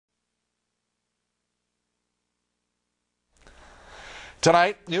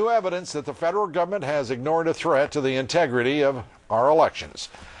Tonight, new evidence that the federal government has ignored a threat to the integrity of our elections.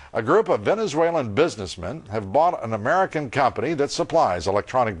 A group of Venezuelan businessmen have bought an American company that supplies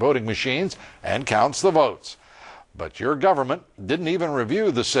electronic voting machines and counts the votes. But your government didn't even review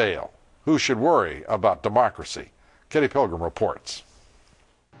the sale. Who should worry about democracy? Kitty Pilgrim reports.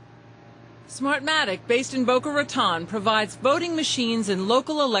 Smartmatic, based in Boca Raton, provides voting machines in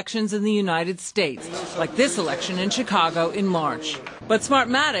local elections in the United States, like this election in Chicago in March. But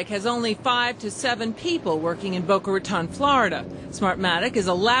Smartmatic has only 5 to 7 people working in Boca Raton, Florida. Smartmatic is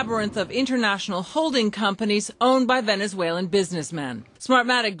a labyrinth of international holding companies owned by Venezuelan businessmen.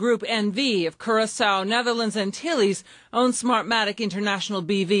 Smartmatic Group NV of Curaçao, Netherlands, Antilles owns Smartmatic International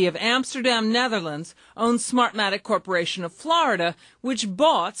BV of Amsterdam, Netherlands, owns Smartmatic Corporation of Florida, which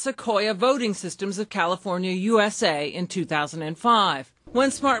bought Sequoia Voting Systems of California, USA in 2005. When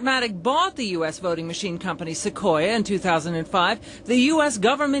Smartmatic bought the U.S. voting machine company Sequoia in 2005, the U.S.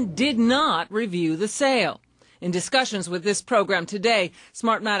 government did not review the sale. In discussions with this program today,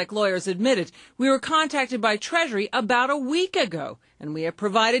 Smartmatic lawyers admitted, we were contacted by Treasury about a week ago, and we have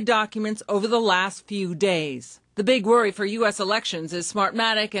provided documents over the last few days. The big worry for U.S. elections is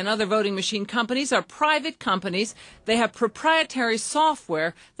Smartmatic and other voting machine companies are private companies. They have proprietary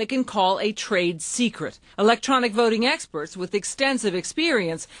software they can call a trade secret. Electronic voting experts with extensive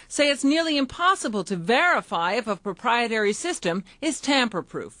experience say it's nearly impossible to verify if a proprietary system is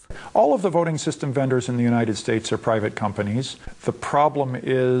tamper-proof. All of the voting system vendors in the United States are private companies. The problem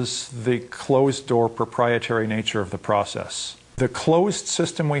is the closed-door proprietary nature of the process. The closed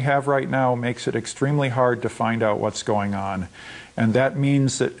system we have right now makes it extremely hard to find out what's going on. And that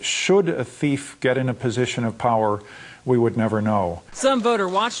means that should a thief get in a position of power, we would never know. Some voter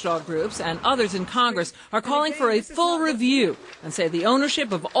watchdog groups and others in Congress are calling for a full review and say the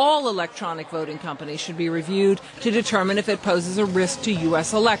ownership of all electronic voting companies should be reviewed to determine if it poses a risk to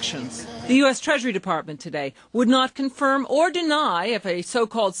U.S. elections. The U.S. Treasury Department today would not confirm or deny if a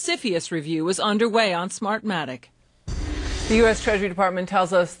so-called CFIUS review is underway on Smartmatic. The U.S. Treasury Department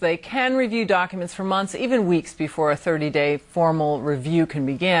tells us they can review documents for months, even weeks, before a 30-day formal review can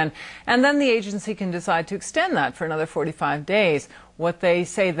begin. And then the agency can decide to extend that for another 45 days. What they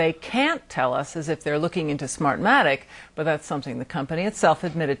say they can't tell us is if they're looking into Smartmatic, but that's something the company itself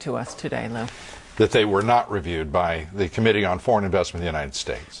admitted to us today, Lou. That they were not reviewed by the Committee on Foreign Investment in the United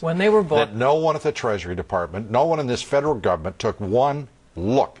States. When they were bought. That no one at the Treasury Department, no one in this federal government took one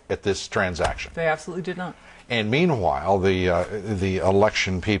look at this transaction. They absolutely did not. And meanwhile, the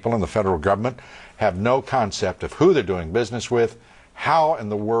election people and the federal government have no concept of who they're doing business with, how in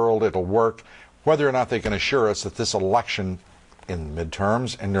the world it'll work, whether or not they can assure us that this election in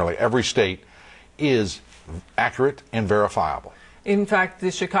midterms in nearly every state is accurate and verifiable. In fact, the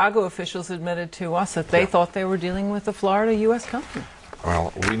Chicago officials admitted to us that they thought they were dealing with a Florida U.S. company.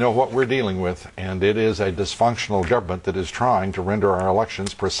 Well, we know what we're dealing with, and it is a dysfunctional government that is trying to render our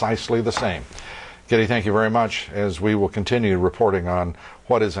elections precisely the same. Kitty, thank you very much, as we will continue reporting on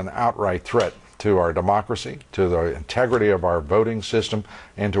what is an outright threat to our democracy, to the integrity of our voting system,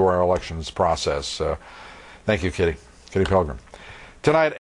 and to our elections process. Thank you, Kitty. Kitty Pilgrim. Tonight.